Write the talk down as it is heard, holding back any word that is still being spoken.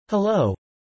Hello.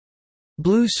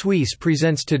 Blue Suisse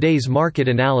presents today's market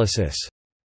analysis.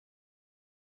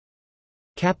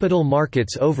 Capital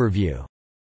Markets Overview.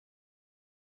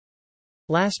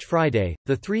 Last Friday,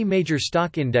 the three major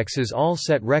stock indexes all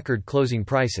set record closing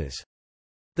prices.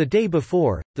 The day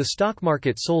before, the stock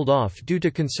market sold off due to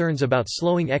concerns about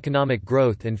slowing economic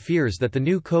growth and fears that the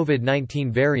new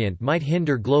COVID-19 variant might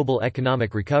hinder global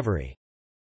economic recovery.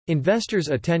 Investors'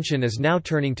 attention is now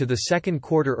turning to the second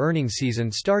quarter earnings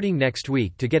season starting next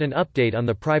week to get an update on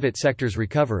the private sector's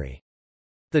recovery.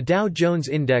 The Dow Jones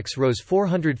Index rose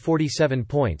 447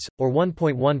 points, or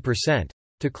 1.1%,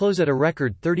 to close at a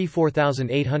record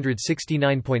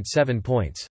 34,869.7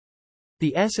 points.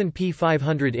 The S&P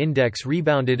 500 index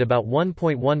rebounded about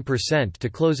 1.1% to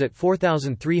close at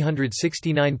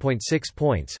 4,369.6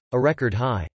 points, a record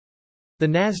high. The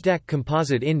Nasdaq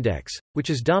Composite Index, which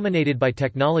is dominated by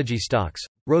technology stocks,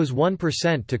 rose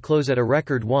 1% to close at a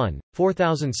record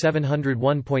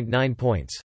 4,701.9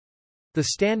 points. The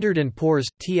Standard & Poor's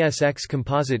TSX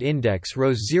Composite Index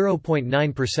rose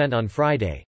 0.9% on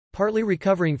Friday, partly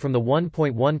recovering from the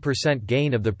 1.1%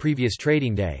 gain of the previous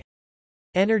trading day.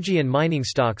 Energy and mining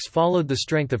stocks followed the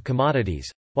strength of commodities,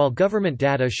 while government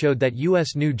data showed that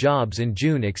U.S. new jobs in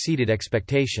June exceeded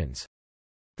expectations.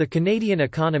 The Canadian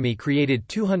economy created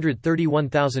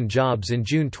 231,000 jobs in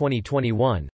June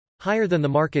 2021, higher than the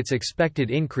market's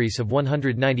expected increase of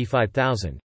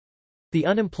 195,000. The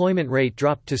unemployment rate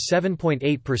dropped to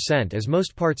 7.8% as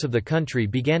most parts of the country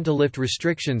began to lift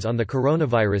restrictions on the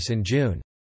coronavirus in June.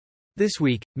 This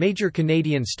week, major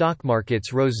Canadian stock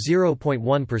markets rose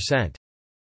 0.1%.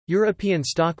 European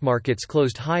stock markets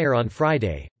closed higher on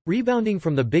Friday, rebounding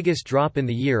from the biggest drop in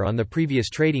the year on the previous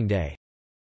trading day.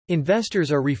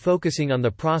 Investors are refocusing on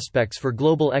the prospects for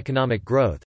global economic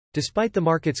growth, despite the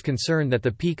market's concern that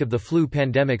the peak of the flu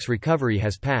pandemic's recovery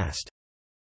has passed.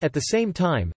 At the same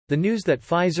time, the news that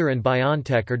Pfizer and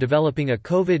BioNTech are developing a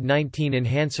COVID-19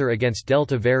 enhancer against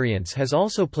Delta variants has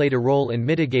also played a role in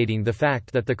mitigating the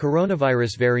fact that the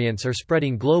coronavirus variants are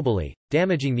spreading globally,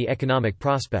 damaging the economic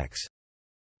prospects.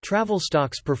 Travel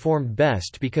stocks performed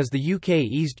best because the UK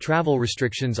eased travel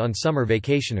restrictions on summer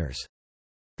vacationers.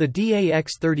 The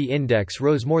DAX 30 index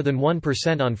rose more than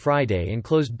 1% on Friday and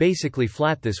closed basically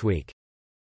flat this week.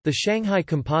 The Shanghai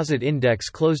Composite Index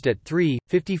closed at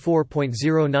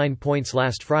 354.09 points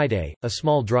last Friday, a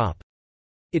small drop.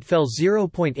 It fell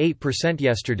 0.8%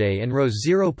 yesterday and rose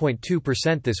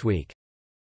 0.2% this week.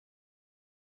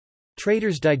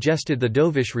 Traders digested the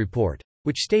dovish report,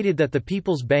 which stated that the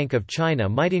People's Bank of China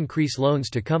might increase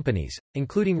loans to companies,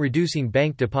 including reducing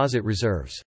bank deposit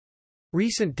reserves.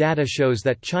 Recent data shows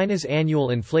that China's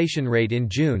annual inflation rate in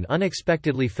June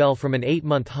unexpectedly fell from an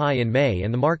 8-month high in May,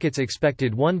 and the markets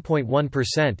expected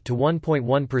 1.1% to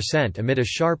 1.1% amid a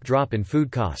sharp drop in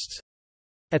food costs.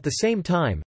 At the same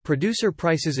time, producer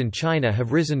prices in China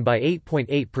have risen by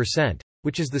 8.8%,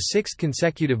 which is the sixth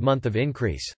consecutive month of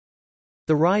increase.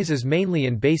 The rise is mainly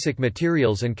in basic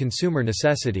materials and consumer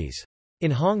necessities. In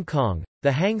Hong Kong,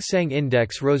 the Hang Seng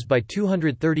Index rose by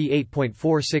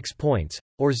 238.46 points,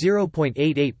 or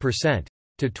 0.88%,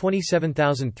 to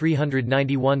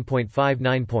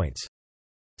 27,391.59 points.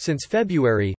 Since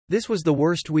February, this was the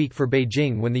worst week for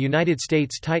Beijing when the United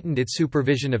States tightened its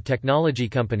supervision of technology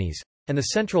companies, and the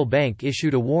central bank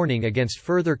issued a warning against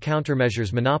further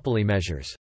countermeasures, monopoly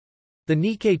measures. The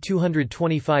Nikkei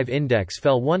 225 index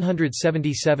fell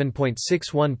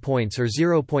 177.61 points or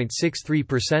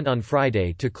 0.63% on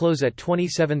Friday to close at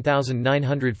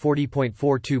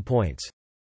 27,940.42 points.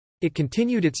 It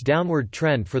continued its downward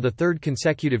trend for the third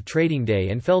consecutive trading day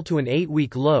and fell to an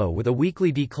 8-week low with a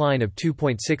weekly decline of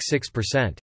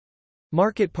 2.66%.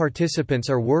 Market participants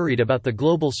are worried about the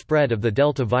global spread of the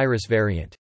Delta virus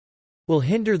variant. Will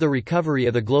hinder the recovery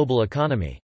of the global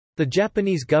economy. The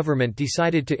Japanese government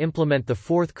decided to implement the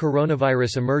fourth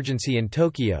coronavirus emergency in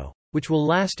Tokyo, which will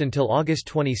last until August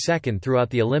 22 throughout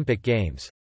the Olympic Games.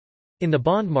 In the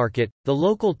bond market, the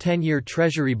local 10-year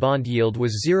Treasury bond yield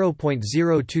was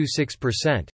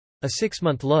 0.026%, a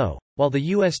 6-month low, while the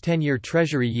U.S. 10-year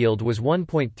Treasury yield was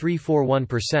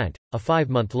 1.341%, a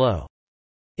 5-month low.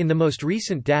 In the most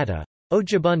recent data,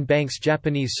 Ojibun Bank's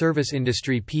Japanese service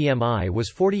industry PMI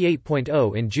was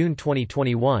 48.0 in June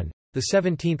 2021. The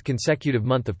 17th consecutive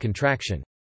month of contraction.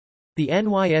 The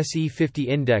NYSE 50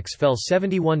 index fell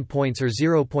 71 points or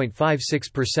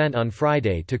 0.56% on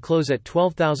Friday to close at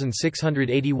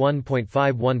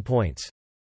 12,681.51 points.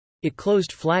 It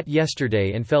closed flat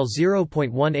yesterday and fell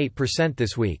 0.18%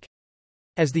 this week.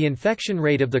 As the infection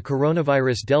rate of the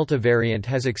coronavirus Delta variant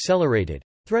has accelerated,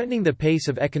 threatening the pace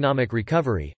of economic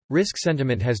recovery, risk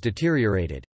sentiment has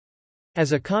deteriorated.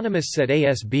 As economists at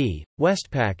ASB,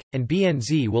 Westpac, and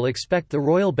BNZ will expect the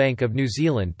Royal Bank of New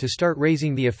Zealand to start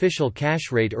raising the official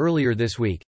cash rate earlier this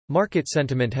week, market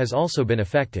sentiment has also been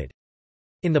affected.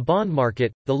 In the bond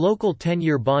market, the local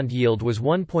 10-year bond yield was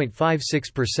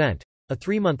 1.56%, a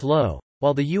 3-month low,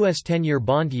 while the U.S. 10-year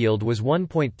bond yield was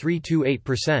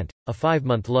 1.328%, a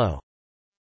 5-month low.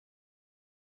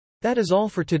 That is all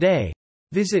for today.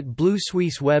 Visit Blue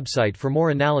Suisse website for more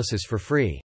analysis for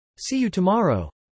free. See you tomorrow.